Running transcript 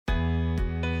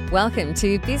Welcome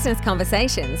to Business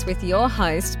Conversations with your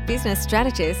host, business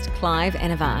strategist Clive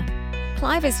Enever.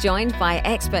 Clive is joined by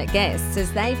expert guests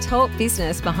as they talk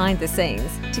business behind the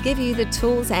scenes to give you the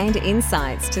tools and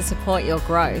insights to support your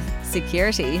growth,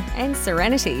 security, and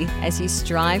serenity as you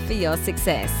strive for your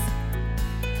success.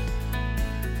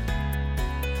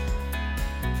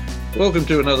 Welcome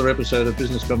to another episode of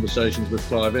Business Conversations with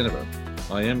Clive Enever.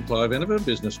 I am Clive Enever,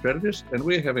 business strategist, and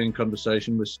we're having a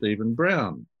conversation with Stephen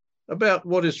Brown about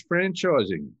what is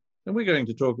franchising. And we're going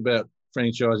to talk about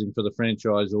franchising for the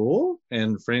franchisor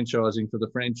and franchising for the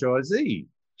franchisee.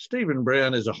 Stephen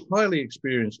Brown is a highly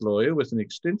experienced lawyer with an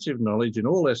extensive knowledge in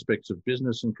all aspects of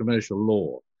business and commercial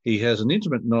law. He has an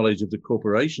intimate knowledge of the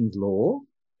corporations law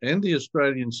and the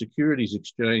Australian Securities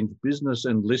Exchange business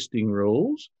and listing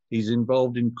rules. He's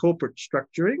involved in corporate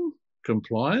structuring,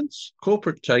 compliance,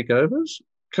 corporate takeovers,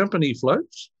 company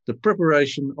floats, the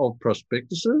preparation of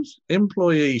prospectuses,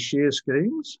 employee share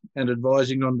schemes, and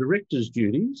advising on directors'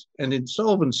 duties and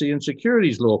insolvency and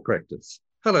securities law practice.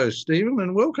 Hello, Stephen,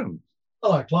 and welcome.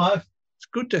 Hello, Clive. It's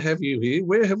good to have you here.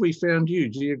 Where have we found you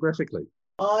geographically?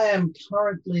 I am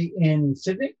currently in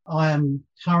Sydney. I am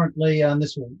currently, and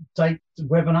this will date the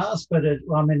webinars, but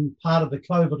I'm in part of the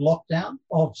COVID lockdown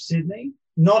of Sydney.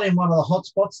 Not in one of the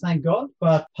hotspots, thank God,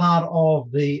 but part of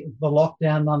the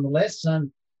lockdown nonetheless. And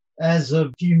as of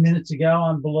a few minutes ago,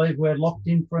 I believe we're locked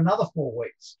in for another 4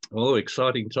 weeks. Oh,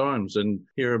 exciting times. And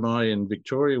here am I in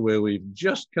Victoria, where we've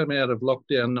just come out of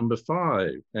lockdown number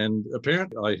 5. And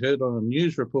apparently I heard on a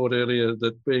news report earlier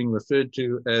that being referred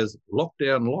to as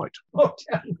lockdown light.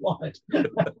 Lockdown light.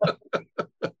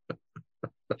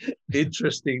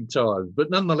 Interesting times, but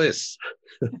nonetheless,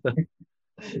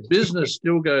 business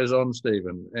still goes on,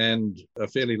 Stephen, and a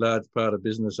fairly large part of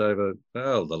business over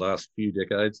the last few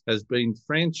decades has been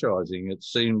franchising.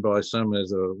 It's seen by some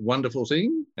as a wonderful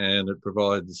thing, and it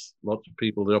provides lots of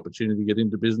people the opportunity to get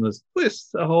into business with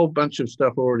a whole bunch of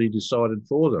stuff already decided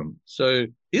for them. So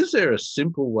is there a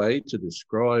simple way to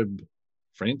describe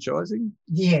franchising?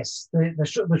 Yes,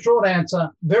 the short answer,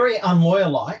 very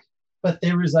unlawyer-like, but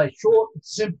there is a short,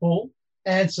 simple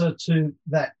answer to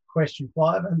that question,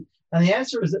 Clive. And the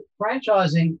answer is that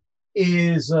franchising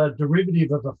is a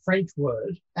derivative of a French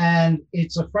word, and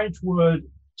it's a French word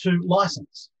to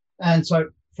license. And so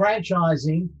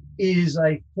franchising is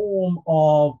a form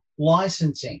of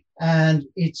licensing, and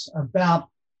it's about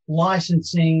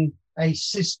licensing a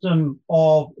system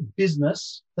of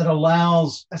business that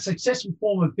allows a successful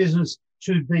form of business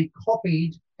to be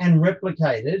copied and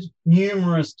replicated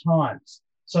numerous times.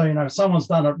 So, if someone's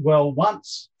done it well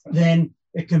once, then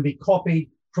it can be copied,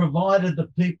 provided the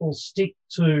people stick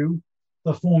to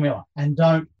the formula and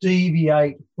don't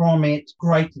deviate from it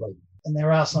greatly. And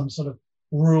there are some sort of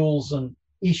rules and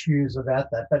issues about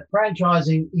that. But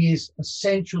franchising is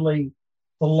essentially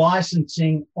the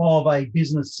licensing of a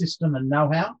business system and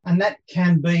know-how. And that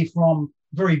can be from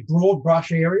very broad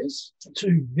brush areas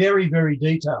to very, very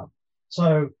detailed.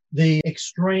 So the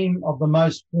extreme of the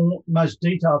most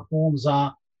detailed forms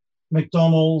are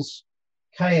McDonald's,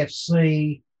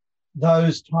 KFC,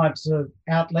 those types of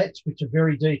outlets, which are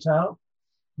very detailed.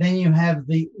 Then you have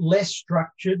the less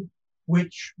structured,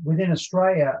 which within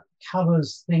Australia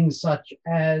covers things such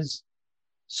as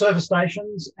service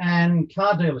stations and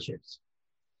car dealerships.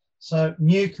 So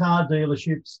new car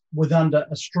dealerships under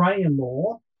Australian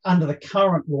law, under the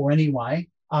current law anyway,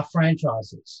 are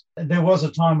franchises. There was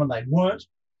a time when they weren't,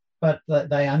 but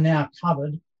they are now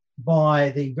covered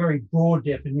by the very broad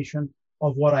definition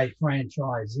of what a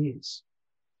franchise is.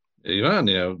 There you are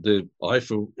now. I,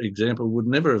 for example, would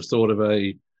never have thought of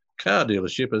a car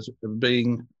dealership as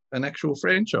being an actual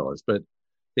franchise, but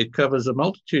it covers a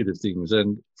multitude of things.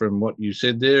 And from what you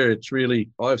said there, it's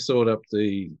really, I've thought up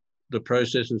the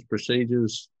processes,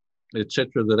 procedures,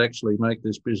 etc., that actually make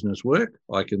this business work.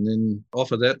 I can then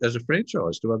offer that as a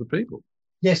franchise to other people.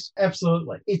 Yes,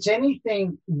 absolutely. It's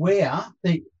anything where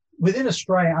within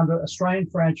Australia, under Australian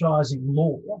franchising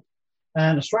law,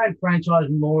 and Australian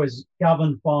franchising law is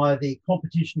governed by the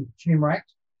Competition and Consumer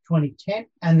Act 2010,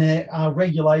 and there are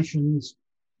regulations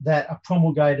that are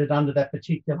promulgated under that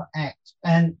particular act.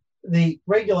 And the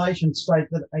regulations state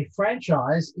that a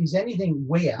franchise is anything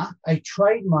where a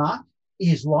trademark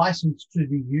is licensed to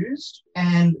be used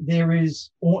and there is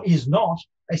or is not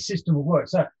a system of work.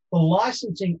 So the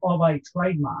licensing of a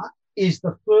trademark is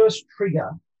the first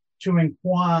trigger to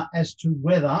inquire as to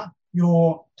whether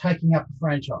you're taking up a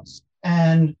franchise.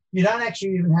 And you don't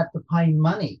actually even have to pay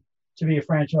money to be a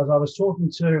franchise. I was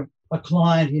talking to a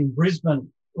client in Brisbane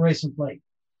recently,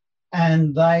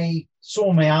 and they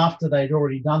saw me after they'd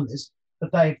already done this,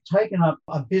 but they've taken up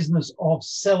a business of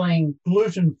selling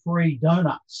gluten-free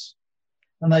donuts.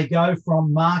 and they go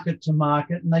from market to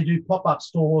market, and they do pop-up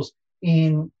stores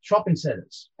in shopping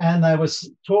centres. And they were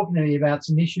talking to me about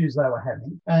some issues they were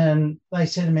having. And they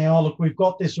said to me, oh, look, we've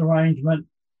got this arrangement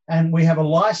and we have a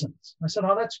license. I said,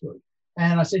 oh, that's good.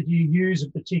 And I said, do you use a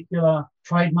particular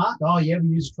trademark? Oh, yeah, we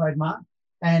use a trademark.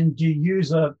 And do you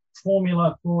use a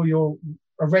formula for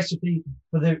a recipe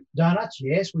for the donuts?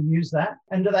 Yes, we use that.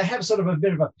 And do they have sort of a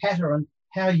bit of a pattern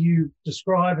how you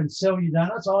describe and sell your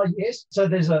donuts? Oh, yes. So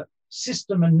there's a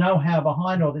system and know-how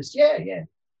behind all this. Yeah.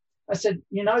 I said,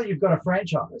 you've got a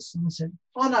franchise. And I said,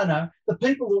 oh, no. The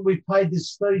people that we paid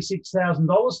this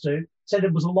 $36,000 to said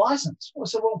it was a license. I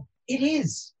said, well, it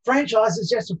is. Franchise is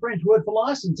just a French word for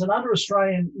license. And under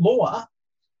Australian law,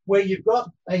 where you've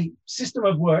got a system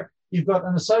of work, you've got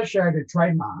an associated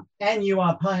trademark, and you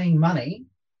are paying money,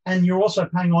 and you're also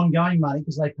paying ongoing money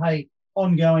because they pay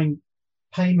ongoing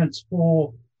payments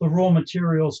for the raw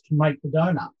materials to make the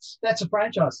donuts. That's a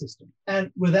franchise system.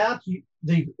 And without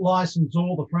the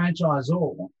licensor, the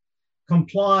franchisor,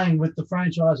 complying with the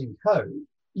franchising code,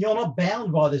 you're not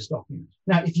bound by this document.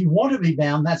 Now, if you want to be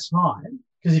bound, that's fine,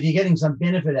 because if you're getting some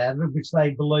benefit out of it, which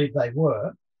they believe they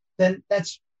were, then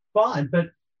that's fine.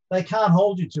 But they can't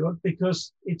hold you to it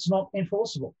because it's not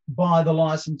enforceable by the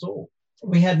licensor.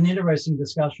 We had an interesting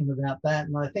discussion about that,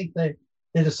 and I think they're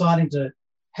deciding to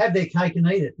have their cake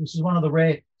and eat it, which is one of the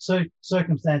rare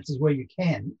circumstances where you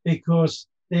can, because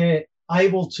they're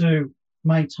able to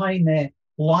maintain their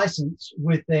license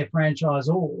with their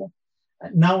franchisor,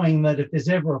 knowing that if there's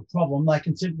ever a problem, they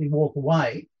can simply walk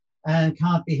away and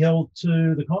can't be held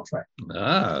to the contract.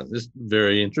 This is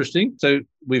very interesting. So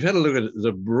we've had a look at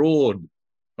the broad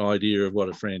idea of what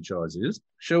a franchise is.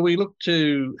 Shall we look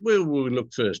to, where will we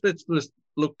look first? Let's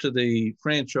look to the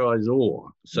franchisor.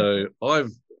 So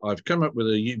I've come up with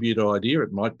a U-Butte idea.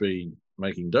 It might be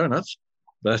making donuts,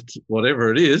 but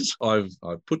whatever it is, I've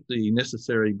put the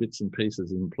necessary bits and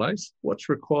pieces in place. What's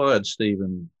required,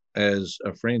 Stephen, as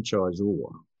a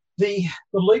franchisor? The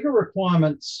legal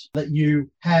requirements that you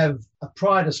have a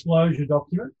prior disclosure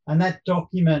document, and that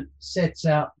document sets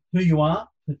out who you are,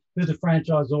 who the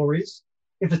franchisor is.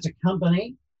 If it's a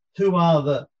company, who are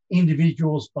the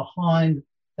individuals behind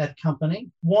that company?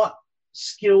 What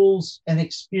skills and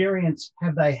experience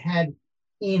have they had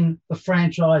in the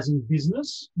franchising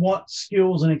business? What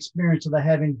skills and experience do they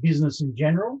have in business in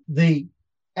general? The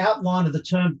outline of the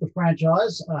term for the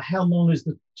franchise, how long is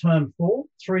the term for?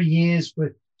 3 years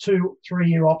with 2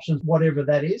 3-year options, whatever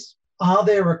that is. Are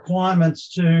there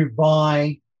requirements to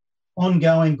buy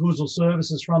ongoing goods or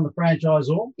services from the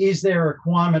franchisor? Is there a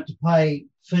requirement to pay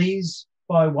fees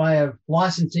by way of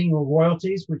licensing or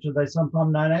royalties, which are they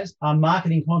sometimes known as,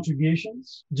 marketing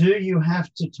contributions? Do you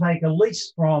have to take a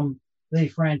lease from the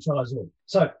franchisor?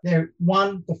 So the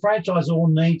franchisor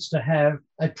needs to have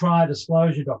a prior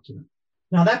disclosure document.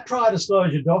 Now, that prior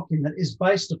disclosure document is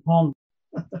based upon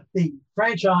the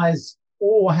franchisor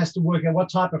has to work out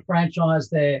what type of franchise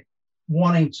they're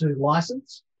wanting to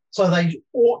license. So they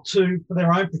ought to, for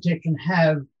their own protection,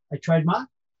 have a trademark,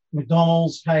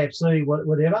 McDonald's, KFC,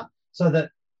 whatever, so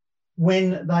that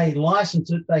when they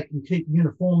license it, they can keep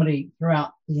uniformity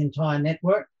throughout the entire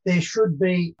network. There should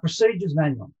be a procedures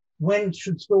manual. When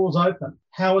should stores open?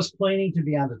 How is cleaning to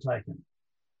be undertaken?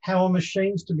 How are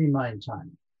machines to be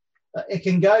maintained? It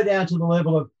can go down to the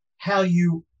level of how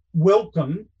you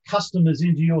welcome customers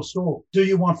into your store. Do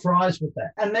you want fries with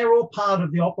that? And they're all part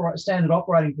of the standard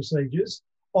operating procedures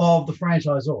of the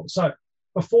franchisor. So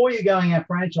before you're going out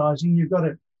franchising, you've got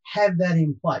to have that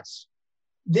in place.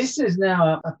 This is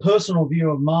now a personal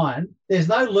view of mine. There's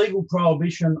no legal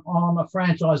prohibition on a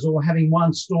franchisor having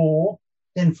one store,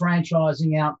 then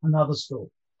franchising out another store.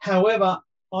 However,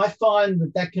 I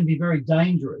find that can be very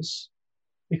dangerous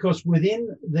because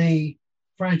within the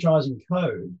franchising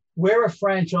code, where a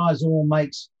franchisor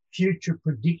makes future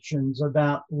predictions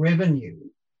about revenue,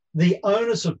 the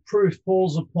onus of proof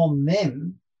falls upon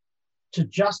them to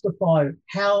justify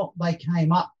how they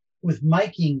came up with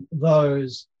making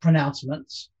those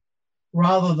pronouncements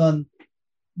rather than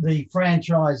the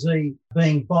franchisee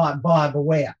being buyer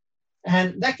beware.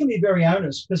 And that can be very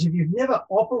onerous because if you've never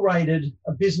operated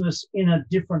a business in a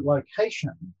different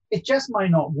location, it just may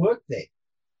not work there.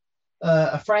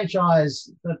 A franchise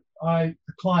that a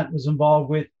client was involved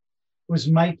with was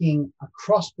making a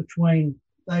cross between,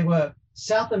 they were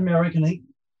South American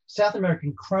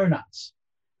cronuts,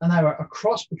 and they were a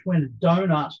cross between a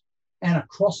donut and a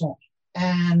croissant.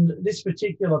 And this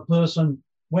particular person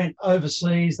went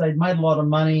overseas. They'd made a lot of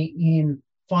money in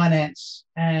finance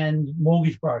and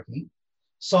mortgage broking,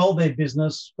 sold their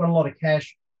business, got a lot of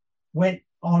cash, went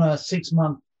on a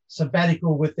 6-month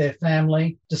sabbatical with their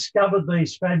family, discovered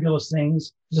these fabulous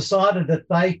things, decided that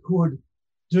they could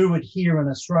do it here in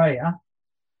Australia,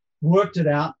 worked it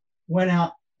out, went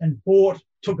out and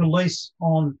took a lease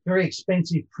on very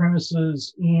expensive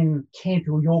premises in Kent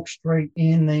or York Street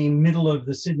in the middle of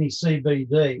the Sydney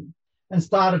CBD and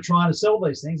started trying to sell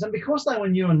these things. And because they were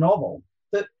new and novel,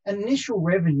 the initial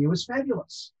revenue was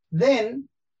fabulous. Then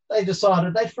they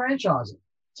decided they'd franchise it.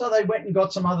 So they went and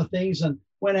got some other things and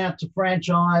went out to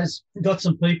franchise, got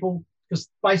some people, because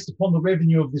based upon the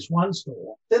revenue of this one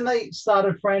store, then they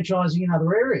started franchising in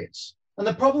other areas. And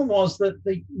the problem was that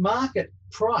the market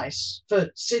price for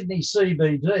Sydney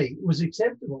CBD was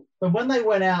acceptable. But when they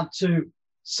went out to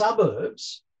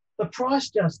suburbs, the price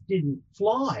just didn't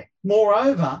fly.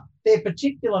 Moreover, their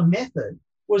particular method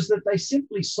was that they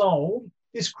simply sold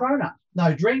this cronut.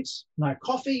 No drinks, no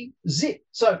coffee, zip.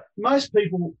 So most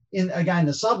people in, again,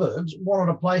 the suburbs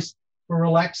wanted a place to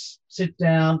relax, sit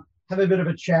down, have a bit of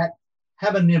a chat,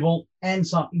 have a nibble and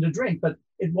something to drink. But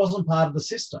it wasn't part of the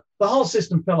system. The whole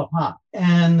system fell apart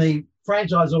and the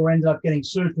franchisor ended up getting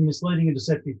sued for misleading and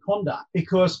deceptive conduct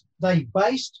because they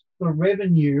based the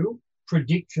revenue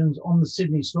predictions on the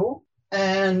Sydney store.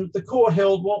 And the court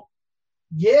held, well,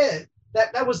 yeah,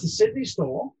 that was the Sydney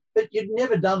store, but you'd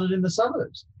never done it in the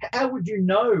suburbs. How would you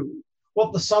know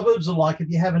what the suburbs are like if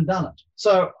you haven't done it?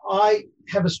 So I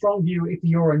have a strong view, if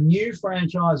you're a new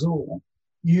franchisor,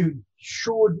 you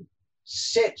should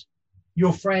set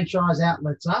your franchise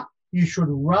outlets up. You should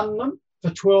run them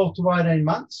for 12 to 18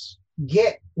 months,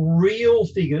 get real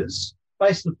figures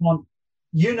based upon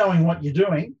you knowing what you're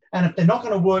doing. And if they're not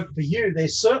going to work for you, they're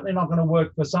certainly not going to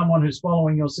work for someone who's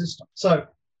following your system. So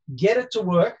get it to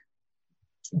work.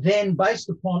 Then based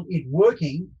upon it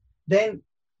working, then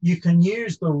you can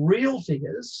use the real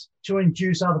figures to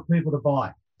induce other people to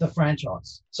buy the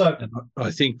franchise. So and I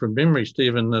think from memory,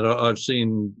 Stephen, that I've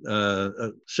seen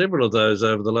several of those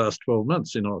over the last 12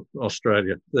 months in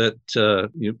Australia, that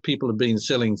people have been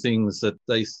selling things that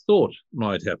they thought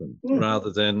might happen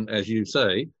rather than, as you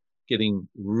say, getting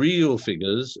real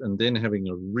figures and then having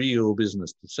a real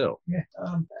business to sell. Yeah,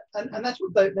 and that's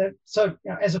what so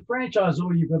as a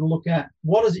franchisor, you've got to look at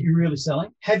what is it you're really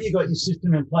selling? Have you got your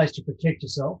system in place to protect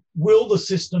yourself? Will the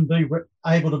system be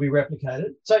able to be replicated?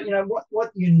 So,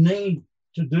 what you need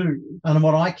to do, and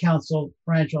what I counsel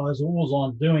franchisors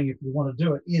on doing if you want to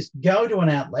do it, is go to an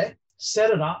outlet,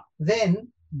 set it up, then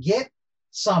get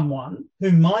someone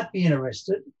who might be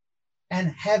interested and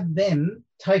have them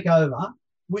take over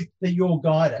with your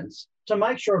guidance to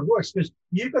make sure it works, because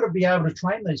you've got to be able to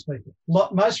train these people.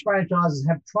 Most franchises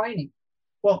have training.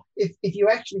 Well, if you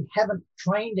actually haven't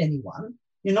trained anyone,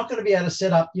 you're not going to be able to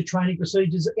set up your training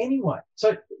procedures anyway.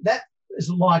 So that is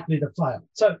likely to fail.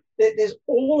 So there's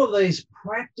all of these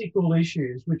practical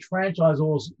issues which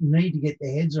franchisors need to get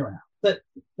their heads around. That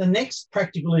the next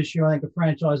practical issue I think a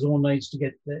franchisor needs to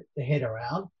get their head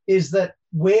around is that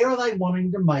where are they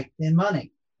wanting to make their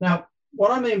money? Now, what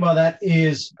I mean by that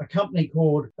is a company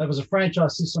there was a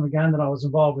franchise system again that I was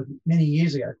involved with many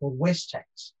years ago called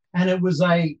Westax. And it was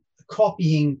a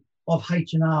copying of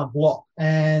H&R Block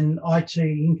and IT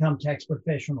income tax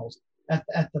professionals at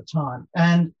the time.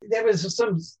 And there was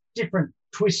some different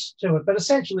twists to it, but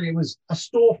essentially it was a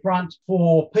storefront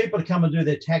for people to come and do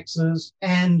their taxes,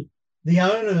 and the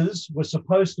owners were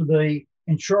supposed to be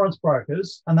insurance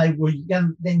brokers, and they would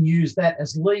then use that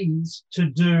as leads to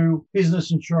do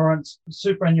business insurance,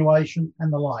 superannuation,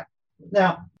 and the like.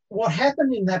 Now, what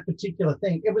happened in that particular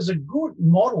thing, it was a good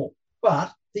model,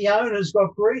 but the owners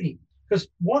got greedy, because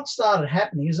what started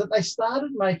happening is that they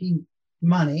started making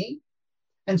money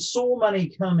and saw money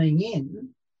coming in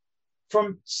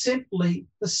from simply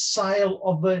the sale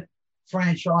of the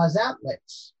franchise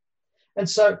outlets. And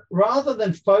so rather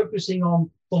than focusing on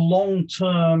the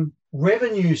long-term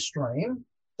revenue stream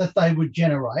that they would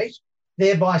generate,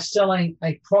 thereby selling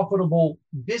a profitable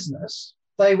business,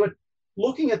 they were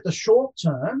looking at the short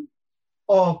term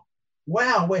of,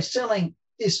 wow, we're selling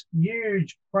this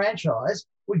huge franchise,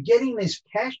 we're getting this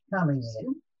cash coming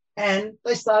in, and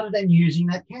they started then using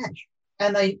that cash.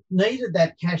 And they needed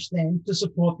that cash then to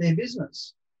support their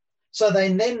business. So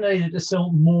they then needed to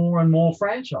sell more and more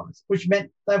franchise, which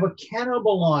meant they were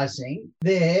cannibalizing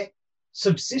their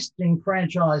subsisting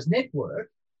franchise network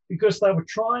because they were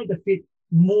trying to fit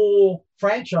more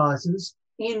franchises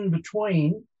in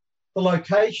between the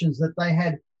locations that they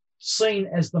had seen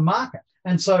as the market.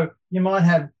 And so you might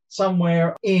have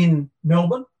somewhere in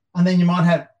Melbourne, and then you might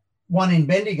have one in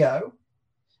Bendigo,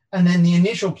 and then the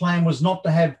initial plan was not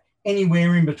to have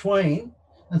anywhere in between.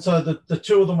 And so the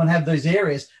two of them would have these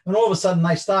areas, and all of a sudden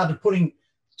they started putting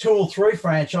 2 or 3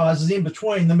 franchises in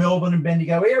between the Melbourne and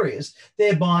Bendigo areas,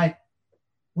 thereby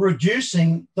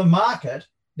reducing the market,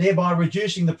 thereby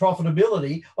reducing the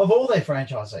profitability of all their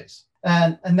franchisees.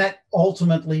 And that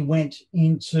ultimately went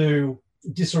into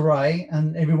disarray,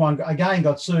 and everyone again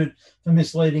got sued for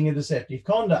misleading and deceptive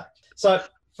conduct. So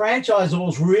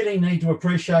franchisors really need to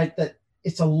appreciate that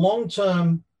it's a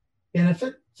long-term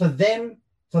benefit for them,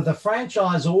 for the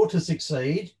franchisor to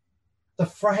succeed. The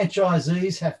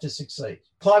franchisees have to succeed.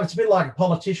 Clive, it's a bit like a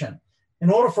politician. In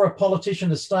order for a politician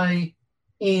to stay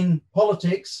in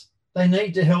politics, they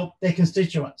need to help their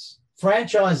constituents.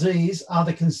 Franchisees are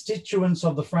the constituents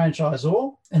of the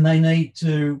franchisor, and they need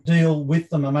to deal with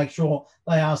them and make sure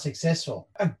they are successful.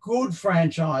 A good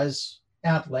franchise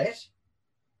outlet,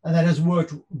 and that has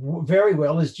worked very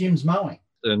well, is Jim's Mowing.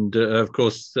 And of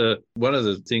course, one of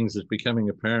the things that's becoming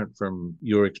apparent from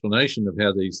your explanation of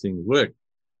how these things work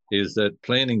is that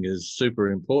planning is super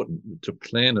important, to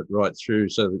plan it right through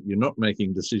so that you're not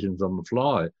making decisions on the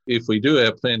fly. If we do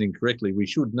our planning correctly, we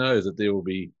should know that there will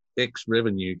be X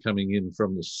revenue coming in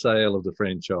from the sale of the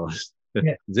franchise.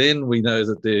 Yeah. Then we know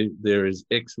that there is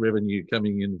X revenue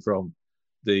coming in from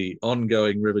the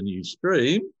ongoing revenue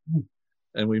stream,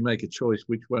 and we make a choice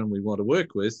which one we want to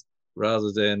work with,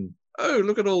 rather than, oh,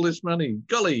 look at all this money,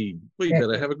 golly, we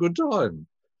better have a good time.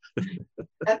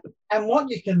 and what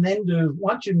you can then do,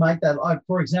 once you make that, like,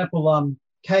 for example,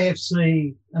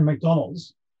 KFC and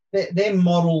McDonald's, their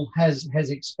model has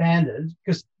expanded,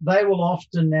 because they will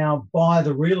often now buy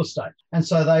the real estate. And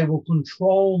so they will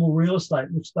control the real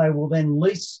estate, which they will then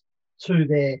lease to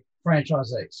their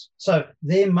franchisees. So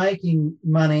they're making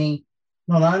money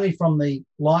not only from the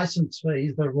license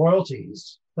fees, the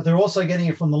royalties, but they're also getting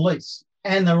it from the lease.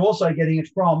 And they're also getting it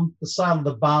from the sale of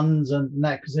the buns and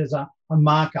that, because there's a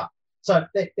markup. So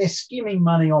they're skimming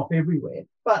money off everywhere.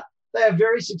 But they are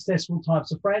very successful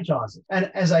types of franchises.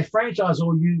 And as a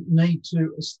franchisor, you need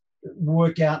to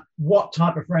work out what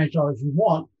type of franchise you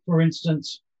want. For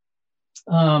instance,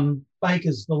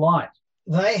 Baker's Delight.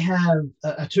 They have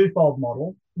a twofold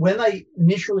model. When they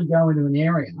initially go into an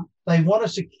area, they want to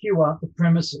secure the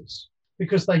premises,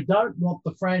 because they don't want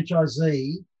the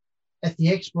franchisee at the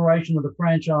expiration of the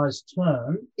franchise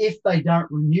term, if they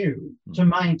don't renew, to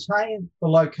maintain the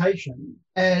location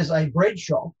as a bread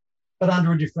shop, but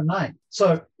under a different name.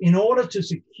 So in order to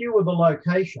secure the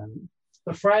location,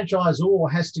 the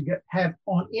franchisor has to have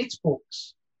on its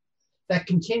books that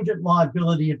contingent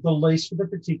liability of the lease for the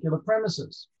particular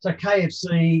premises. So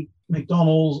KFC,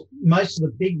 McDonald's, most of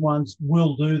the big ones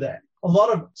will do that. A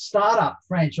lot of startup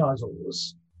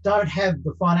franchisors don't have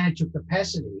the financial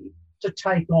capacity to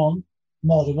take on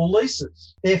multiple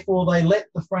leases. Therefore, they let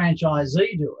the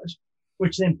franchisee do it,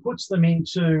 which then puts them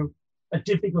into a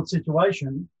difficult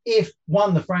situation if,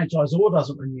 one, the franchisor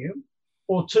doesn't renew,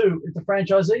 or two, if the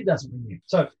franchisee doesn't renew.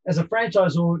 So as a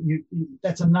franchisor,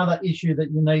 that's another issue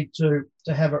that you need to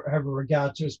have a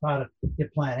regard to as part of your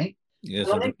planning. Yes,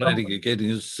 and the planning again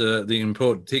is the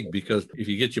important thing, because if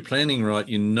you get your planning right,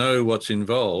 you know what's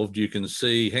involved. You can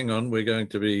see, hang on, we're going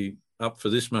to be up for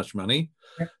this much money.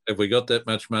 Yeah. Have we got that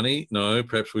much money? No,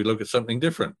 perhaps we look at something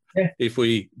different. Yeah. If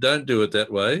we don't do it that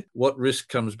way, what risk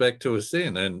comes back to us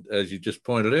then? And as you just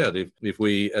pointed out, if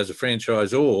we as a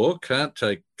franchisor can't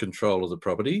take control of the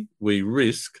property, we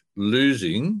risk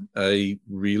losing a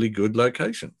really good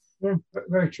location. Yeah,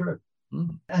 very true.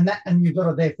 And you've got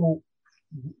to therefore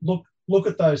look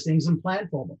at those things and plan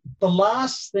for them. The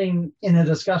last thing in a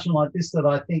discussion like this that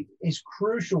I think is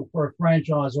crucial for a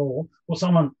franchisor or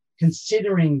someone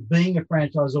considering being a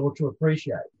franchisor to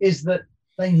appreciate is that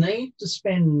they need to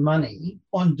spend money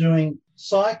on doing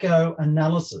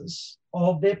psychoanalysis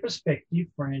of their prospective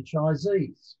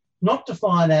franchisees, not to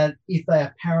find out if they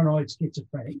are paranoid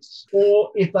schizophrenics or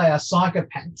if they are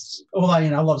psychopaths.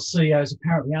 Although, a lot of CEOs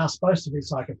apparently are supposed to be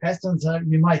psychopaths, and so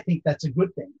you may think that's a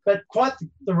good thing. But quite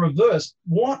the reverse.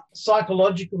 What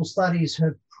psychological studies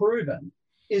have proven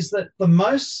is that the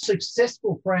most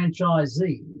successful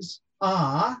franchisees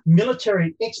are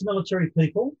ex-military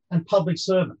people and public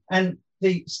servants. And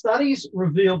the studies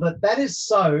reveal that is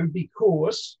so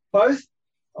because both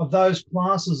of those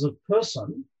classes of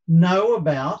person know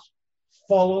about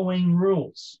following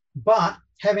rules, but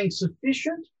having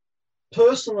sufficient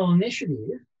personal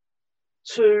initiative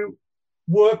to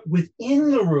work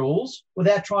within the rules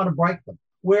without trying to break them.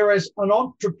 Whereas an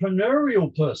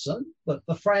entrepreneurial person, the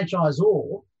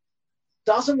franchisor,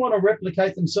 doesn't want to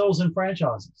replicate themselves in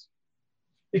franchises,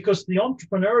 because the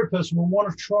entrepreneurial person will want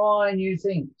to try new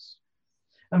things.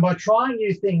 And by trying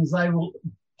new things, they will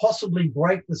possibly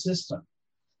break the system.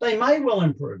 They may well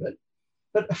improve it,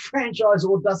 but a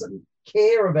franchisor doesn't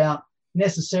care about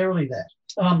necessarily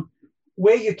that.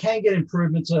 where you can get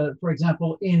improvements are, for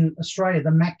example, in Australia,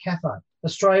 the Mac Cafe.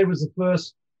 Australia was the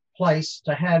first place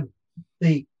to have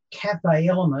the cafe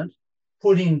element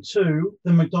put into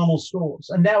the McDonald's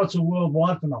stores. And now it's a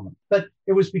worldwide phenomenon. But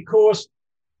it was because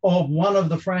of one of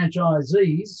the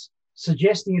franchisees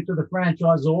suggesting it to the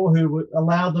franchisor who would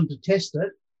allow them to test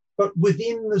it, but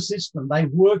within the system, they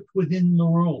worked within the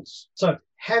rules. So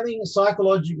having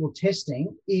psychological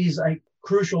testing is a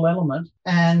crucial element,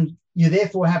 and you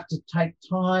therefore have to take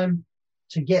time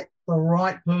to get the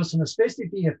right person, especially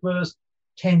for your first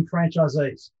 10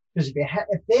 franchisees. Because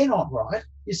if they're not right,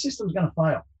 your system's going to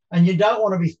fail. And you don't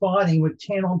want to be fighting with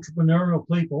 10 entrepreneurial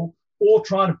people or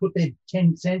trying to put their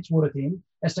 10 cents worth in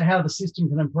as to how the system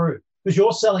can improve. Because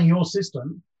you're selling your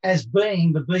system as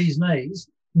being the bee's knees,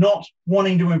 not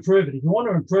wanting to improve it. If you want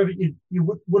to improve it,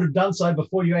 you would have done so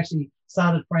before you actually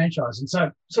started franchising.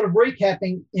 So sort of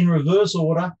recapping in reverse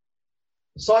order,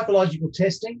 psychological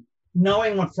testing,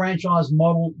 knowing what franchise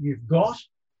model you've got,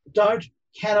 don't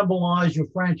cannibalize your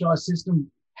franchise system,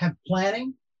 have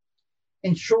planning,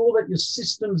 ensure that your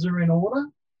systems are in order,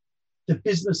 the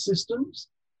business systems,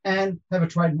 and have a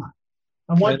trademark.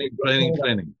 And planning.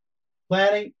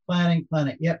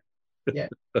 Yep.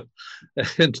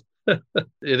 And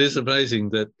it is amazing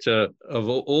that of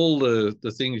all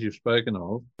the things you've spoken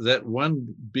of, that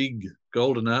one big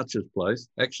Golden Arches place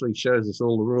actually shows us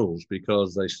all the rules,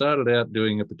 because they started out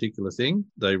doing a particular thing.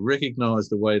 They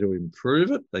recognized the way to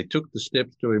improve it. They took the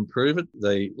steps to improve it.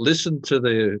 They listened to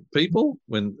their people.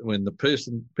 When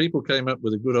people came up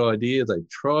with a good idea, they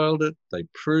trialed it, they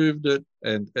proved it.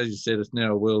 And as you said, it's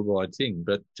now a worldwide thing.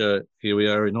 But here we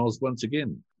are in Oz once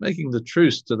again, making the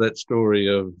truth to that story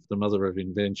of the mother of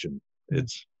invention.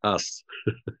 It's us.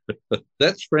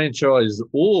 That's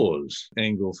franchisor's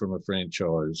angle from a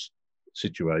franchise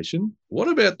situation. What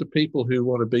about the people who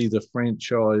want to be the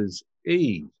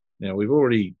franchisee? Now, we've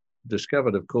already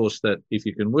discovered, of course, that if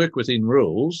you can work within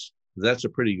rules, that's a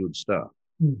pretty good start.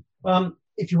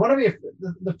 If you want to be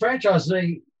the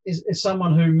franchisee is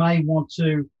someone who may want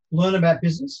to learn about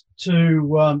business,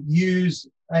 to use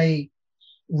a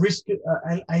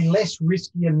less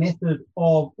riskier method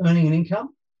of earning an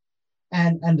income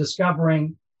and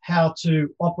discovering how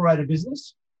to operate a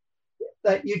business.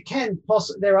 That you can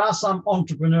there are some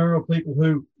entrepreneurial people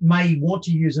who may want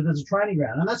to use it as a training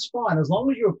ground, and that's fine as long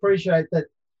as you appreciate that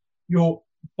you're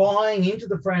buying into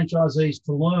the franchisees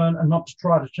to learn and not to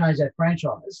try to change that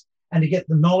franchise and to get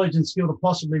the knowledge and skill to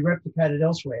possibly replicate it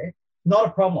elsewhere. Not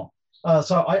a problem.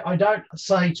 So I don't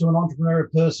say to an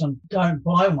entrepreneurial person, don't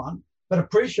buy one, but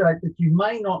appreciate that you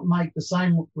may not make the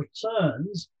same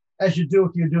returns as you do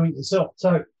if you're doing it yourself.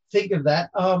 So think of that.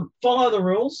 Follow the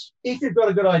rules. If you've got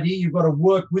a good idea, you've got to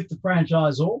work with the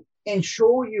franchisor.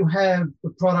 Ensure you have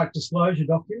the product disclosure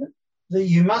document.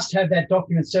 You must have that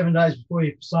document 7 days before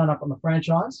you sign up on the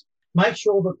franchise. Make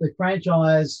sure that the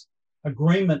franchise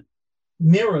agreement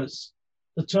mirrors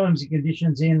the terms and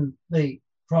conditions in the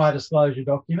prior disclosure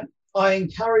document. I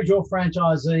encourage all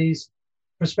franchisees,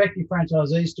 prospective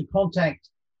franchisees, to contact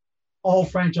old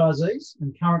franchisees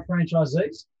and current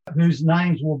franchisees whose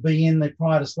names will be in the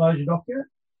prior disclosure document.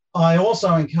 I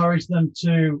also encourage them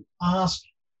to ask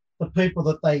the people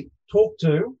that they talk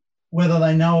to whether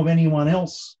they know of anyone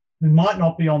else who might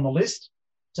not be on the list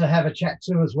to have a chat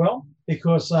to as well,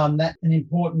 because that's an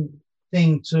important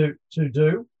thing to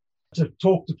do, to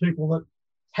talk to people that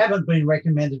haven't been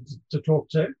recommended to talk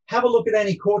to. Have a look at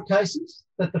any court cases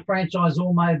that the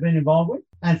franchisor may have been involved with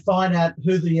and find out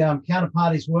who the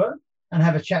counterparties were and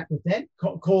have a chat with them,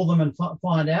 call them and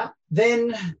find out.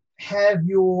 Then have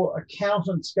your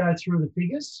accountants go through the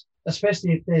figures,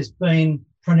 especially if there's been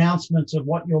pronouncements of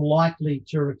what you're likely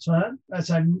to return.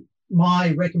 So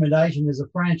my recommendation as a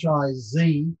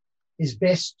franchisee is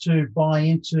best to buy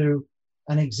into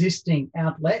an existing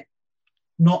outlet,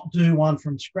 not do one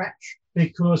from scratch,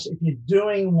 because if you're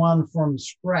doing one from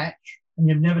scratch and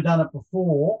you've never done it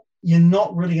before, you're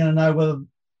not really going to know whether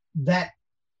that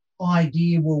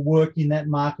idea will work in that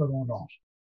market or not.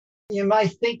 You may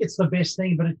think it's the best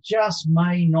thing, but it just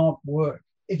may not work.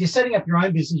 If you're setting up your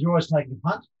own business, you're always taking a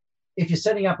punt. If you're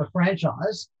setting up a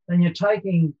franchise, then you're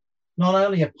taking not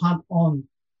only a punt on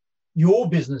your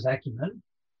business acumen,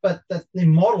 but that the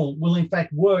model will in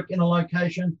fact work in a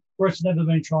location where it's never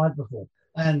been tried before.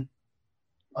 And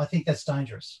I think that's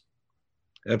dangerous.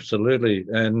 Absolutely.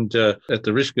 And at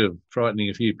the risk of frightening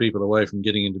a few people away from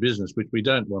getting into business, which we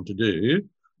don't want to do,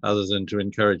 other than to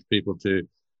encourage people to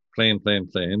plan,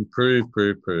 prove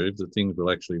that things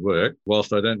will actually work.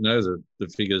 Whilst I don't know the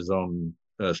figures on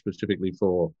specifically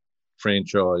for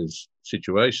franchise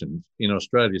situations, in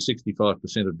Australia,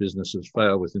 65% of businesses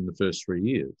fail within the first 3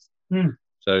 years.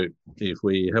 So if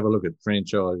we have a look at a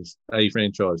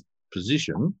franchise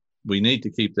position, we need to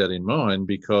keep that in mind,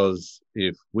 because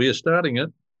if we're starting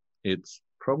it, it's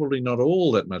probably not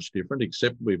all that much different,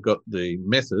 except we've got the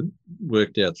method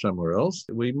worked out somewhere else.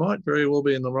 We might very well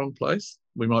be in the wrong place.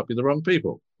 We might be the wrong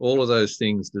people. All of those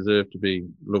things deserve to be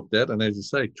looked at. And as you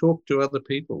say, talk to other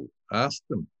people. Ask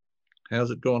them,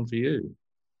 how's it gone for you?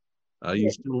 Are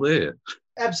you still there?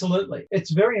 Absolutely.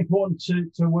 It's very important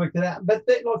to work that out. But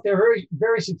look, they're very,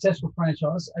 very successful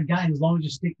franchise, again, as long as you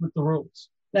stick with the rules.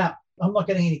 Now, I'm not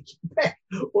getting any kickback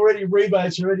or any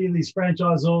rebates or any of these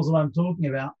franchisors that I'm talking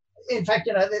about. In fact,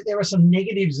 there are some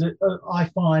negatives that I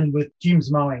find with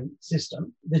Jim's mowing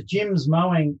system. The Jim's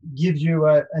mowing gives you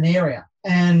an area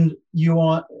and you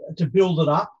are to build it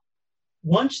up.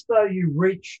 Once though you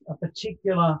reach a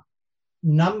particular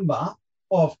number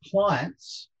of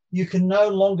clients, you can no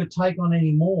longer take on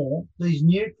any more. These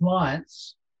new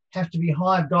clients have to be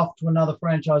hived off to another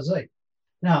franchisee.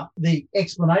 Now, the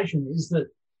explanation is that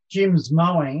Jim's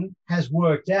mowing has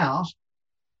worked out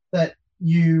that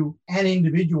an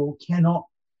individual cannot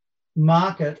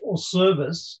market or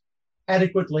service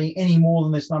adequately any more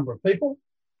than this number of people.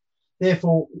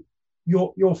 Therefore,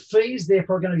 your fees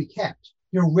therefore are going to be capped.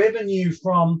 Your revenue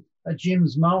from a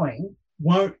Jim's mowing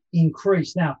won't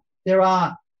increase. Now, there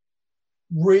are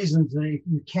reasons that if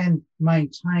you can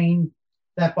maintain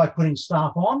that by putting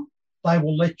staff on, they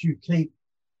will let you keep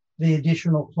the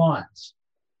additional clients.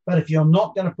 But if you're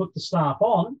not going to put the staff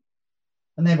on,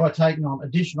 and thereby taking on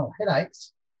additional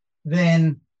headaches,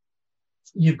 then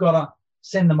you've got to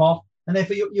send them off. And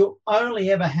therefore, you'll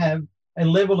only ever have a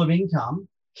level of income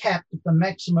capped at the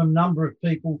maximum number of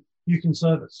people you can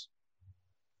service.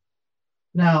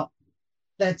 Now,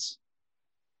 that's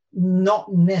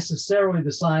not necessarily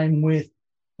the same with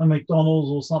a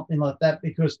McDonald's or something like that,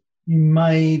 because you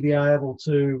may be able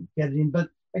to get it in. But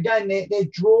again, they're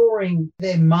drawing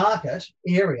their market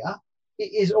area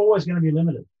is always going to be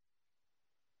limited.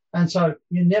 And so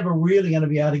you're never really going to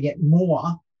be able to get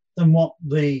more than what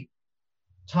the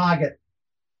target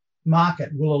market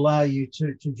will allow you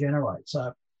to generate.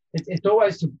 So it's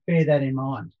always to bear that in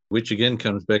mind. Which again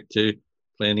comes back to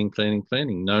planning,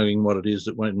 knowing what it is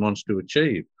that one wants to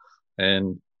achieve.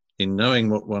 And in knowing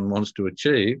what one wants to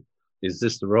achieve, is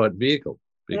this the right vehicle?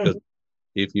 Because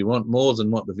if you want more than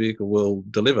what the vehicle will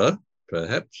deliver,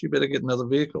 perhaps you better get another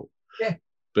vehicle. Yeah.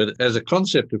 But as a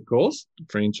concept, of course,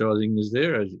 franchising is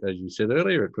there. As you said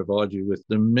earlier, it provides you with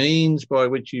the means by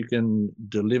which you can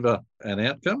deliver an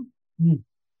outcome,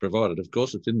 provided, of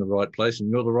course, it's in the right place and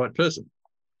you're the right person.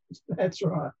 That's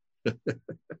right.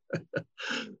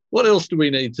 What else do we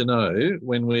need to know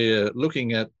when we're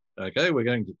looking at, okay,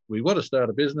 we want to start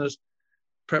a business,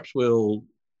 perhaps we'll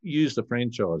use the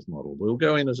franchise model. We'll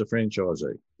go in as a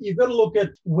franchisee. You've got to look at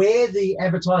where the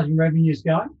advertising revenue is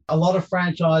going. A lot of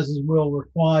franchises will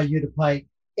require you to pay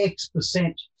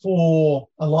X% for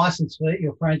a license fee,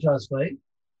 your franchise fee,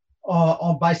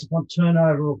 based upon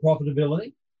turnover or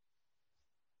profitability.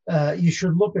 You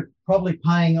should look at probably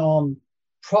paying on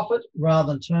profit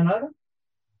rather than turnover,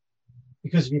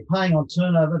 because if you're paying on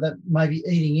turnover, that may be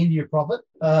eating into your profit.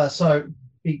 So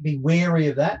be wary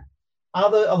of that. A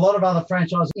lot of other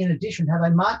franchises, in addition, have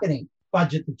a marketing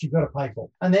budget that you've got to pay for.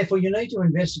 And therefore, you need to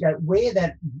investigate where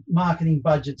that marketing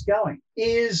budget's going.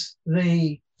 Is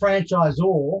the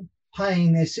franchisor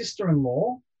paying their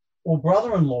sister-in-law or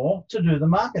brother-in-law to do the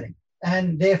marketing?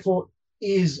 And therefore,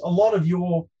 is a lot of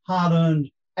your hard-earned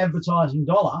advertising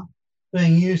dollar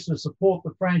being used to support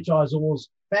the franchisor's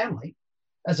family,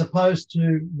 as opposed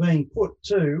to being put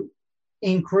to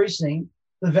increasing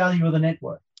the value of the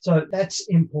network? So that's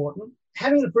important.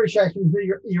 Having an appreciation of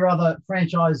who your other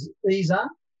franchisees are,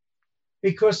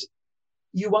 because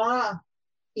you are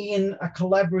in a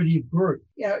collaborative group.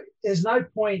 There's no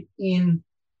point in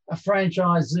a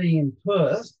franchisee in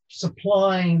Perth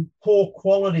supplying poor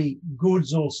quality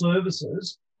goods or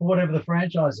services for whatever the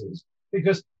franchise is,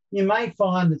 because you may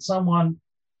find that someone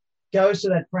goes to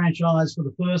that franchise for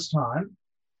the first time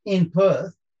in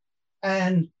Perth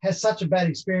and has such a bad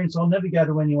experience, I'll never go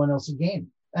to anyone else again.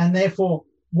 And therefore,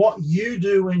 what you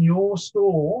do in your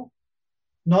store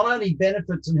not only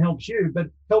benefits and helps you, but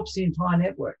helps the entire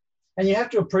network. And you have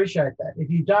to appreciate that. If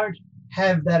you don't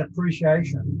have that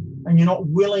appreciation and you're not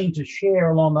willing to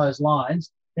share along those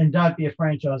lines, then don't be a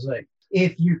franchisee.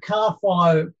 If you can't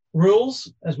follow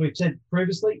rules, as we've said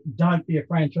previously, don't be a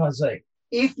franchisee.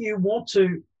 If you want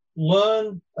to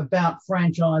learn about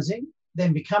franchising,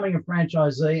 then becoming a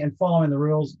franchisee and following the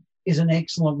rules is an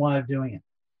excellent way of doing it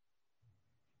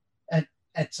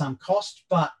at some cost.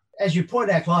 But as you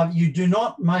point out, Clive, you do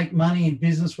not make money in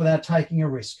business without taking a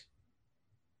risk.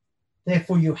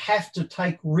 Therefore, you have to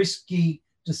take risky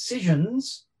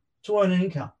decisions to earn an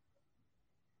income.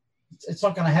 It's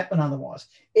not going to happen otherwise.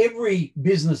 Every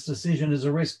business decision is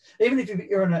a risk. Even if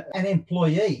you're an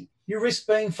employee, you risk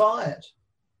being fired.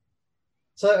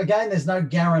 So again, there's no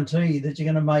guarantee that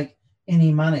you're going to make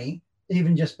any money,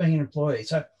 even just being an employee.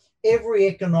 So every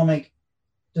economic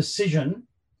decision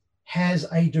has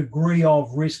a degree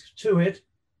of risk to it,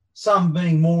 some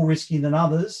being more risky than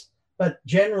others. But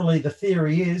generally, the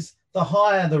theory is the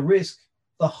higher the risk,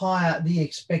 the higher the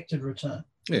expected return.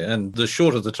 Yeah, and the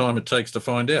shorter the time it takes to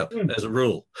find out, as a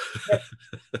rule,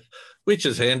 which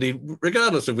is handy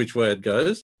regardless of which way it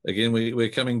goes. Again, we're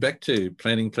coming back to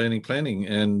planning.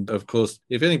 And of course,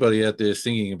 if anybody out there is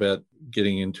thinking about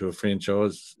getting into a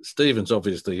franchise, Stephen's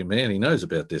obviously a man, he knows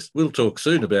about this. We'll talk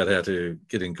soon about how to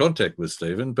get in contact with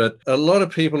Stephen. But a lot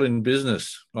of people in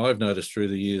business, I've noticed through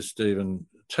the years, Stephen,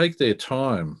 take their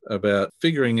time about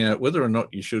figuring out whether or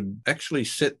not you should actually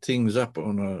set things up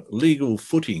on a legal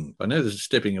footing. I know this is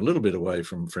stepping a little bit away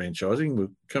from franchising.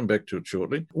 We'll come back to it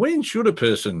shortly. When should a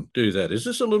person do that? Is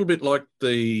this a little bit like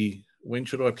when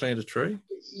should I plant a tree?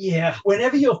 Yeah.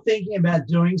 Whenever you're thinking about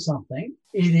doing something,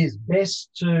 it is best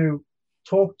to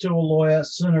talk to a lawyer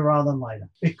sooner rather than later,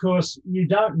 because you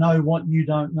don't know what you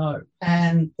don't know.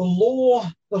 And the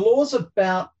law's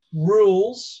about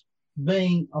rules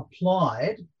being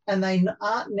applied, and they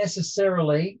aren't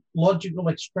necessarily logical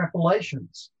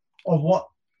extrapolations of what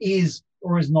is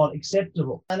or is not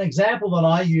acceptable. An example that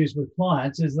I use with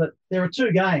clients is that there are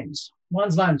two games.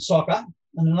 One's named soccer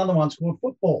and another one's called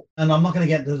football. And I'm not going to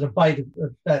get into the debate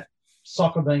of that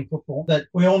soccer being football, but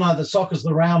we all know that soccer's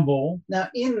the round ball. Now,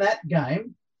 in that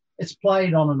game, it's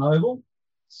played on an oval,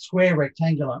 square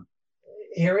rectangular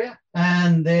area,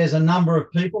 and there's a number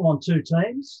of people on two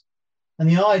teams. And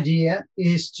the idea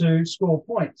is to score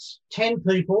points. 10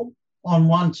 people on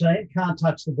one team can't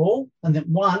touch the ball, and then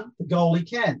one, the goalie,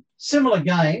 can. Similar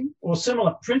game or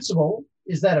similar principle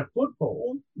is that of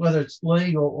football, whether it's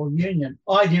league or union.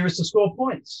 Idea is to score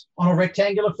points on a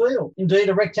rectangular field. Indeed,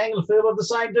 a rectangular field of the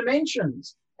same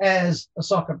dimensions as a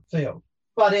soccer field.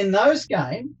 But in those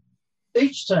games,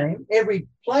 each team, every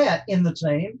player in the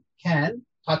team can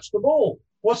touch the ball.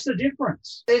 What's the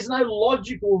difference? There's no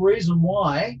logical reason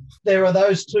why there are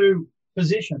those two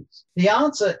positions. The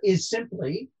answer is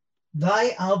simply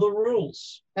they are the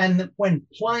rules. And when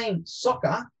playing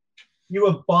soccer, you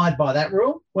abide by that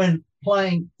rule. When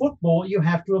playing football, you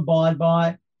have to abide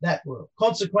by that rule.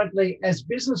 Consequently, as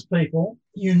business people,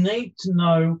 you need to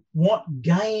know what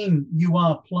game you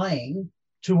are playing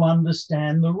to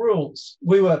understand the rules.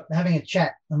 We were having a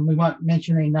chat, and we won't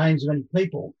mention any names of any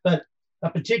people, but a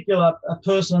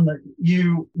person that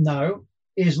you know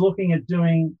is looking at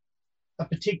doing a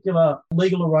particular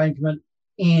legal arrangement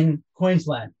in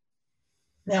Queensland.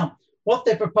 Now, what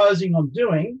they're proposing on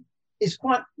doing is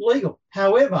quite legal.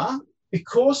 However,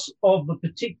 because of the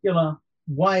particular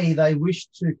way they wish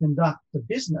to conduct the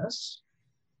business,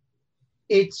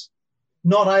 it's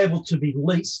not able to be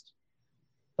leased.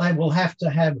 They will have to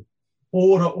have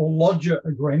border or lodger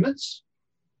agreements.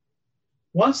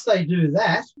 Once they do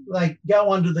that, they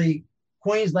go under the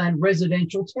Queensland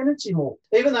residential tenancy law.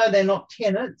 Even though they're not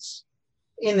tenants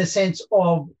in the sense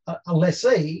of a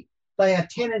lessee, they are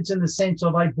tenants in the sense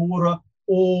of a border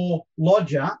or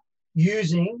lodger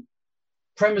using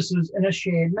premises in a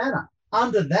shared manner.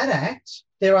 Under that Act,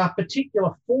 there are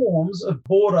particular forms of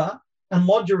border and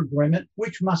lodger agreement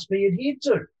which must be adhered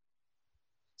to.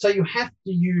 So you have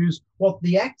to use what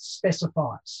the Act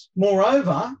specifies.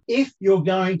 Moreover, if you're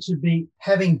going to be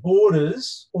having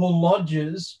boarders or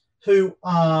lodgers who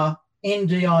are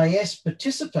NDIS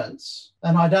participants,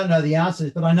 and I don't know the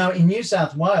answer, but I know in New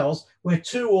South Wales, where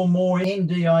two or more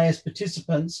NDIS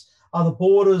participants are the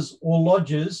boarders or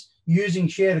lodgers using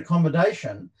shared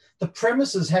accommodation, the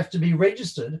premises have to be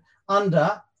registered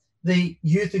under the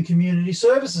Youth and Community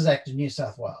Services Act of New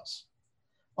South Wales.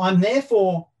 I'm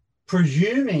therefore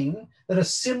presuming that a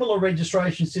similar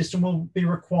registration system will be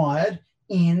required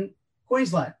in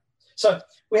Queensland. So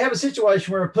we have a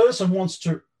situation where a person wants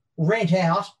to rent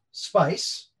out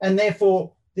space, and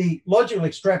therefore the logical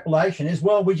extrapolation is,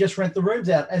 well, we just rent the rooms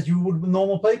out as you would with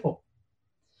normal people.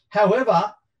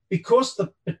 However, because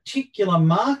the particular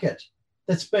market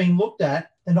that's being looked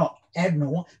at, they're not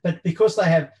abnormal, but because they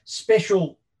have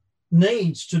special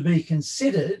needs to be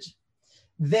considered,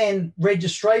 then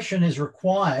registration is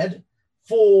required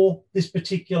for this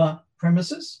particular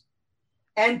premises,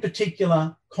 and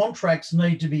particular contracts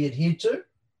need to be adhered to.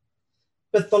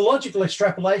 But the logical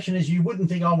extrapolation is you wouldn't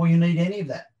think, oh, well, you need any of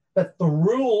that. But the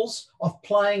rules of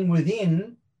playing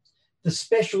within the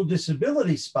special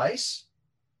disability space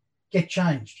get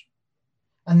changed.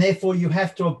 And therefore, you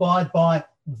have to abide by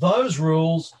those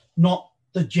rules, not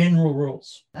the general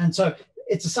rules. And so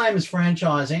it's the same as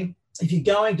franchising. If you're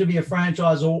going to be a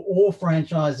franchisor or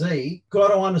franchisee, got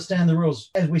to understand the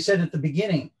rules. As we said at the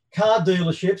beginning, car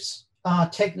dealerships are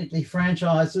technically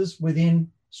franchises within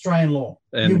Australian law.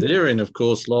 And therein, of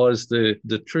course, lies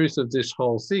the truth of this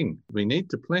whole thing. We need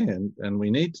to plan, and we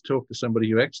need to talk to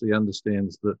somebody who actually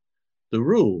understands the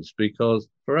rules, because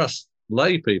for us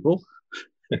lay people,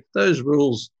 those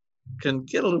rules can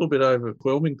get a little bit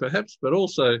overwhelming perhaps, but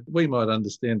also we might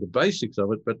understand the basics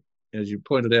of it. But as you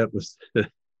pointed out with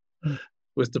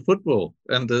the football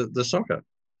and the soccer,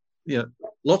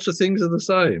 lots of things are the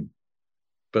same,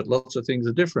 but lots of things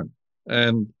are different.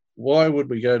 And why would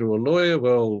we go to a lawyer?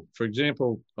 Well, for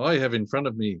example, I have in front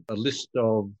of me a list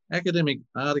of academic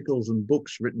articles and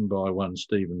books written by one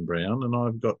Stephen Brown, and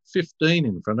I've got 15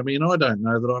 in front of me, and I don't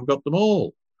know that I've got them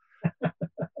all.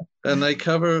 And they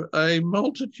cover a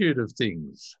multitude of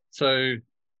things. So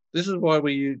this is why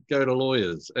we go to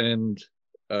lawyers. And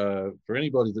for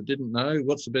anybody that didn't know,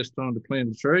 what's the best time to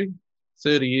plant a tree?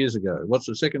 30 years ago. What's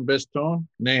the second best time?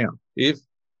 Now. If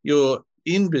you're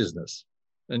in business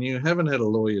and you haven't had a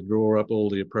lawyer draw up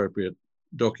all the appropriate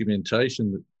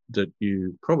documentation that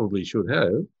you probably should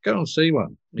have, go and see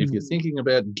one. If you're thinking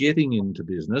about getting into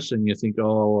business and you think,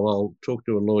 oh, well, I'll talk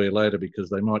to a lawyer later because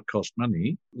they might cost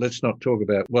money, let's not talk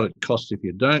about what it costs if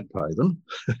you don't pay them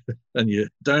and you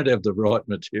don't have the right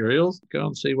materials. Go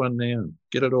and see one now.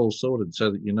 Get it all sorted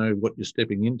so that you know what you're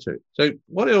stepping into. So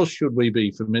what else should we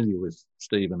be familiar with,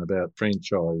 Stephen, about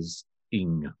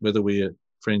franchising, whether we're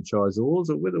franchisors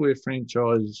or whether we're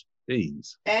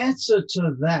franchisees? Answer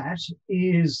to that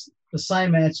is the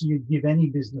same answer you'd give any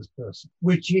business person,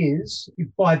 which is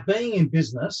by being in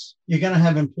business, you're going to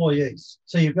have employees.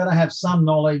 So you've got to have some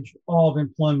knowledge of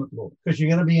employment law because you're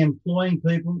going to be employing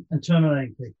people and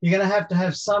terminating people. You're going to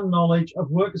have some knowledge of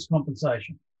workers'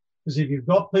 compensation because if you've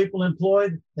got people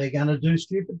employed, they're going to do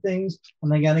stupid things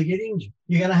and they're going to get injured.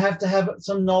 You're going to have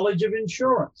some knowledge of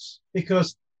insurance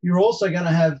because you're also going to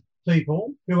have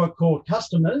people who are called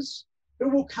customers who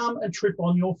will come and trip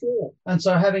on your fall. And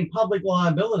so having public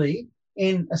liability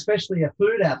in especially a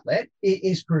food outlet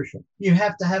is crucial. You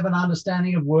have to have an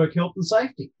understanding of work health and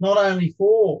safety, not only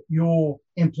for your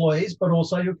employees, but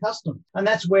also your customers. And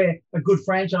that's where a good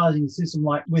franchising system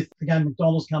like with, again,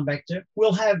 McDonald's come back to,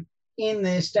 will have in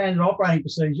their standard operating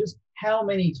procedures how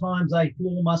many times a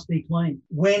floor must be cleaned,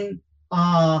 when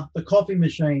are the coffee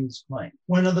machines clean,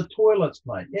 when are the toilets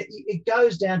clean. It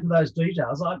goes down to those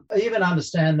details. I even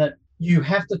understand that you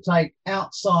have to take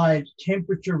outside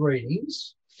temperature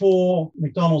readings for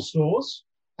McDonald's stores,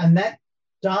 and that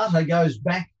data goes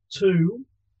back to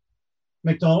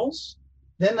McDonald's.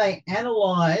 Then they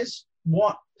analyse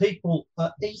what people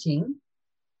are eating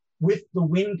with the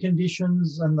wind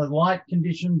conditions and the light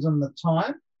conditions and the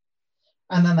time,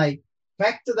 and then they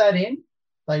factor that in.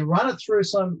 They run it through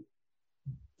some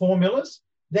formulas.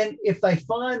 Then if they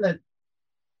find that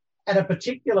at a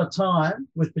particular time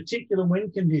with particular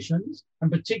wind conditions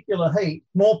and particular heat,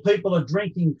 more people are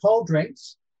drinking cold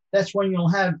drinks, that's when you'll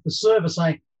have the server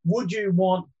saying, would you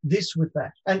want this with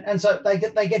that? And so they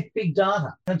get big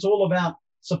data. And it's all about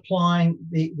supplying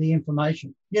the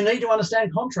information. You need to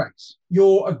understand contracts.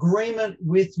 Your agreement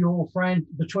with your friend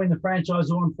between the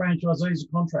franchisor and franchisee is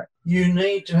a contract. You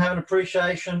need to have an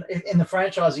appreciation in the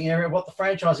franchising area of what the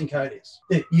franchising code is.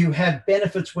 That you have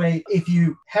benefits where if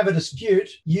you have a dispute,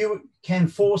 you can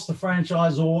force the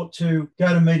franchisor to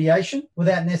go to mediation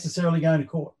without necessarily going to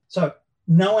court. So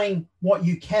knowing what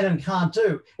you can and can't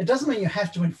do, it doesn't mean you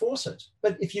have to enforce it.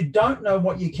 But if you don't know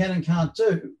what you can and can't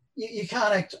do, you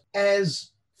can't act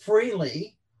as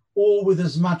freely or with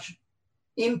as much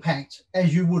impact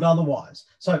as you would otherwise.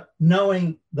 So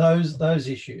knowing those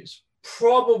issues.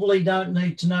 Probably don't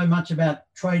need to know much about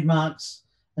trademarks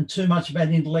and too much about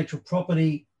intellectual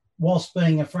property whilst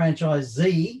being a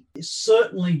franchisee. You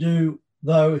certainly do,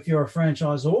 though, if you're a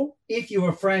franchisor. If you're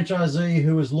a franchisee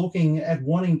who is looking at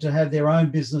wanting to have their own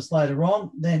business later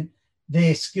on, then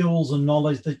their skills and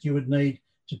knowledge that you would need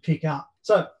to pick up.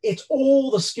 So it's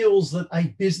all the skills that a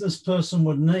business person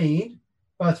would need,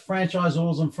 both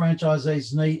franchisors and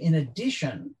franchisees need, in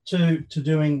addition to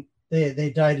doing their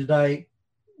day-to-day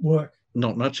work.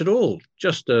 Not much at all,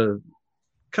 just a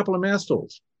couple of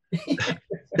mouthfuls.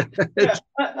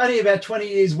 Only about 20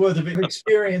 years worth of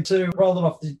experience to roll it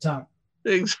off the tongue.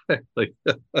 Exactly.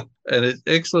 And it's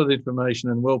excellent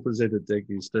information and well presented. Thank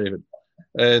you, Stephen.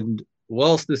 And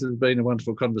whilst this has been a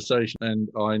wonderful conversation, and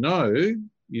I know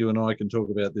you and I can talk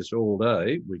about this all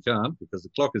day, we can't because the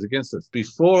clock is against us.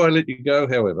 Before I let you go,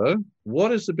 however,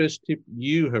 what is the best tip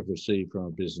you have received from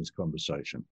a business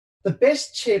conversation? The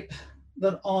best tip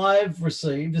that I've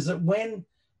received is that when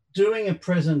doing a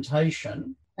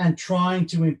presentation and trying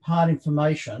to impart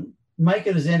information, make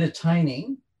it as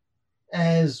entertaining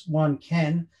as one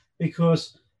can,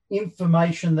 because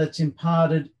information that's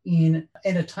imparted in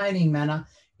entertaining manner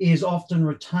is often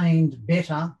retained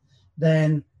better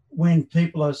than when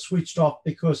people are switched off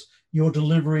because your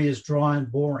delivery is dry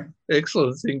and boring.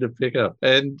 Excellent thing to pick up.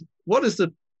 And what is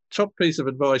the top piece of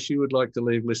advice you would like to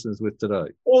leave listeners with today?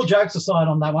 All jokes aside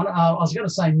on that one, I was going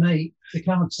to say me, to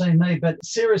come and see me, but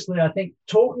seriously, I think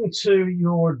talking to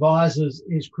your advisors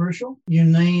is crucial. You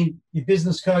need your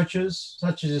business coaches,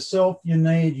 such as yourself. You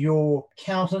need your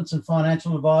accountants and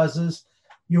financial advisors.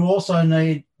 You also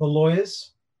need the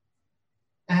lawyers,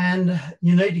 and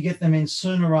you need to get them in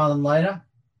sooner rather than later.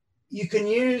 You can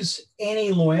use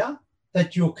any lawyer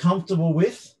that you're comfortable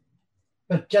with,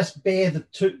 but just bear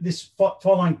this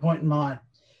following point in mind.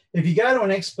 If you go to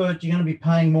an expert, you're going to be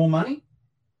paying more money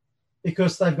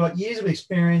because they've got years of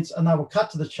experience and they will cut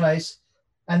to the chase,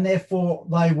 and therefore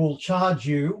they will charge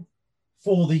you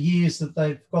for the years that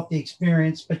they've got the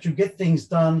experience, but you'll get things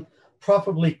done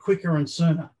properly, quicker and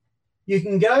sooner. You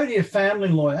can go to your family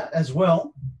lawyer as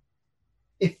well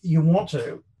if you want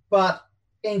to, but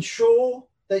ensure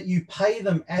that you pay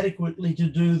them adequately to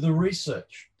do the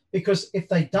research. Because if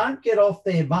they don't get off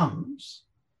their bums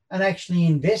and actually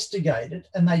investigate it,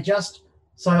 and they just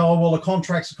say, oh, well, a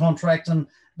contract's a contract, and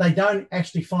they don't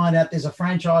actually find out there's a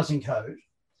franchising code,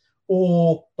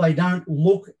 or they don't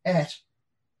look at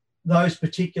those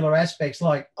particular aspects,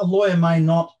 like a lawyer may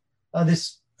not,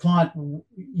 this client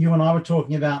you and I were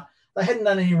talking about, they hadn't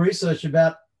done any research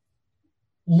about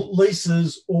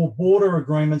leases or border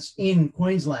agreements in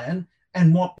Queensland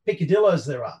and what peccadillos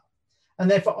there are. And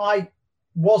therefore, I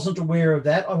wasn't aware of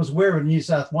that. I was aware of New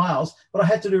South Wales, but I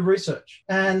had to do research.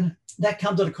 And that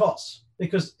comes at a cost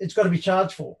because it's got to be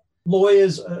charged for.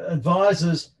 Lawyers,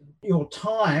 advisors, your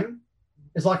time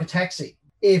is like a taxi.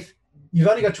 If you've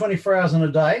only got 24 hours in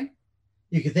a day,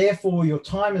 therefore your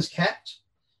time is capped.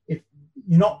 If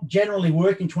you're not generally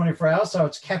working 24 hours, so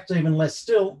it's capped even less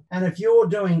still. And if you're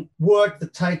doing work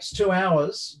that takes 2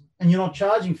 hours and you're not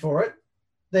charging for it,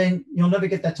 then you'll never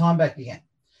get that time back again.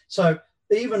 So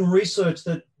even research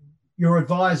that your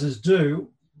advisors do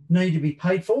need to be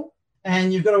paid for.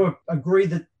 And you've got to agree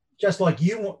that just like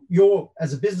you're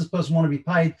as a business person want to be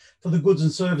paid for the goods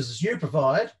and services you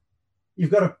provide,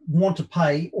 you've got to want to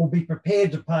pay or be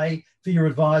prepared to pay for your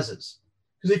advisors.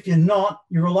 Because if you're not,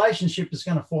 your relationship is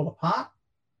going to fall apart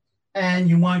and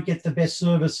you won't get the best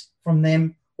service from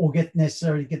them or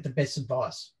necessarily get the best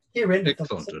advice.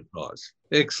 Excellent advice.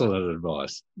 Excellent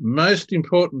advice. Most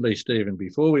importantly, Stephen,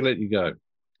 before we let you go,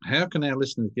 how can our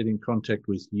listeners get in contact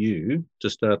with you to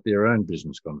start their own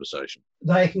business conversation?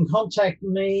 They can contact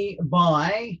me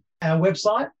by our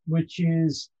website, which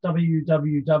is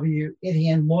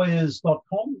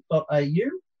www.etiennelawyers.com.au.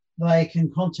 They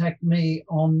can contact me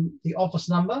on the office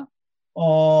number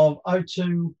of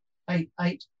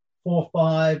 0288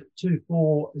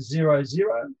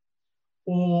 452400.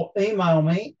 Or email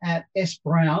me at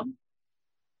sbrown,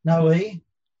 no E,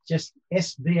 just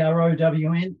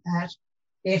SBROWN at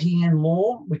Etienne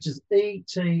Law, which is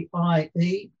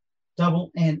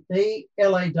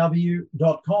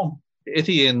ETIENNELAW.com.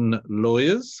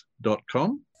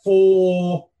 EtienneLawyers.com.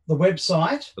 For the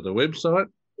website. For the website.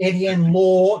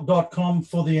 EtienneLaw.com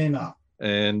for the email.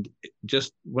 And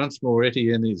just once more,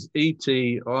 Etienne is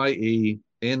ETIENNE.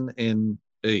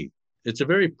 It's a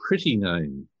very pretty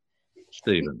name,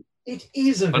 Stephen. It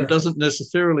is and doesn't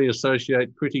necessarily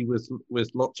associate pretty with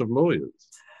lots of lawyers.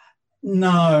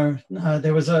 No.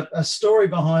 There was a story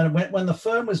behind it. When the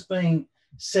firm was being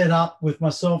set up with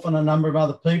myself and a number of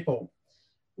other people,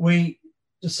 we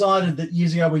decided that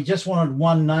years ago we just wanted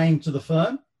one name to the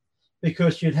firm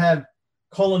because you'd have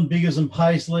Colin Biggers and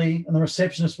Paisley, and the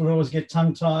receptionist would always get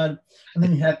tongue-tied. And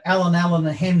then you have Allen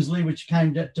and Hemsley, which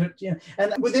came to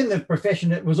and within the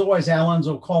profession, it was always Allens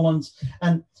or Collins.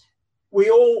 And we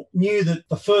all knew that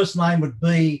the first name would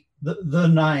be the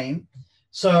name.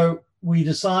 So we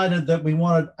decided that we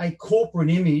wanted a corporate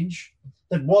image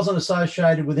that wasn't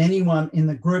associated with anyone in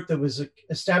the group that was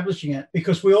establishing it,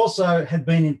 because we also had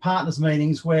been in partners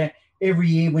meetings where every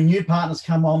year when new partners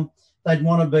come on, they'd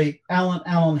want to be Allen,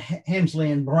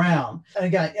 Hemsley and Brown. And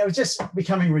again, it was just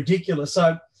becoming ridiculous.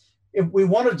 So if we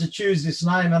wanted to choose this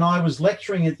name, and I was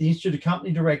lecturing at the Institute of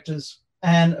Company Directors,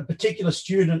 and a particular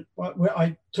student,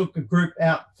 I took a group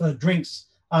out for drinks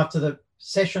after the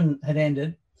session had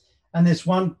ended, and this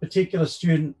one particular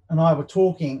student and I were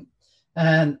talking,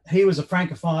 and he was a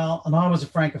Francophile and I was a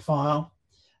Francophile,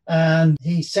 and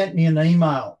he sent me an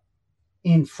email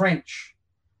in French,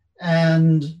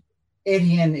 and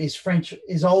Etienne is French,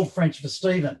 is old French for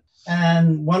Stephen.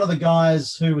 And one of the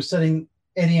guys who was setting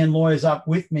Etienne Lawyers up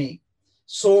with me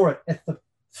saw it at the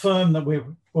firm that we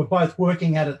were both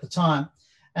working at the time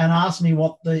and asked me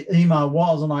what the email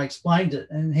was, and I explained it.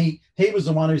 And he was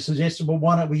the one who suggested, well,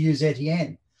 why don't we use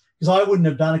Etienne? Because I wouldn't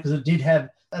have done it because it did have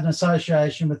an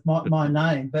association with my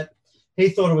name, but he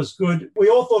thought it was good. We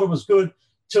all thought it was good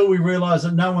till we realised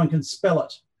that no one can spell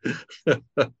it.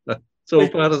 It's all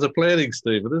part of the planning,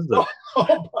 Stephen, isn't it?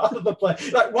 All part of the plan.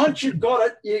 Like once you've got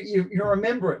it, you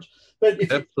remember it. But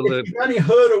if you've only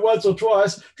heard it once or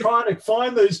twice, trying to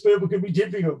find those people can be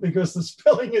difficult because the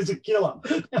spelling is a killer.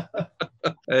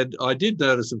 And I did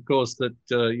notice, of course, that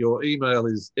your email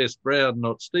is S. Brown,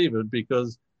 not Stephen,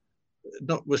 because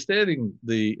notwithstanding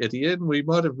the Etienne, we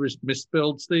might have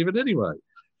misspelled Stephen anyway.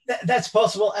 That's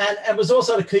possible, and it was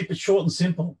also to keep it short and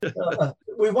simple.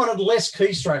 We wanted less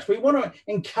keystrokes. We want to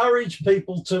encourage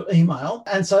people to email,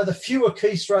 and so the fewer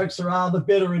keystrokes there are, the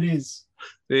better it is.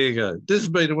 There you go. This has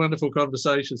been a wonderful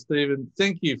conversation, Stephen.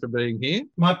 Thank you for being here.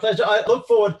 My pleasure. I look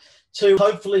forward to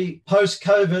hopefully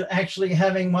post-COVID actually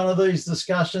having one of these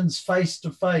discussions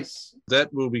face-to-face.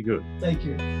 That will be good. Thank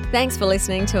you. Thanks for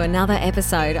listening to another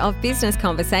episode of Business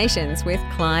Conversations with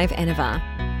Clive Enever.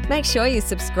 Make sure you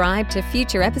subscribe to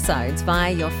future episodes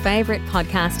via your favourite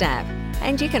podcast app,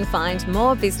 and you can find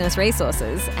more business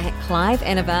resources at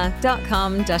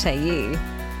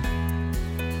cliveenever.com.au.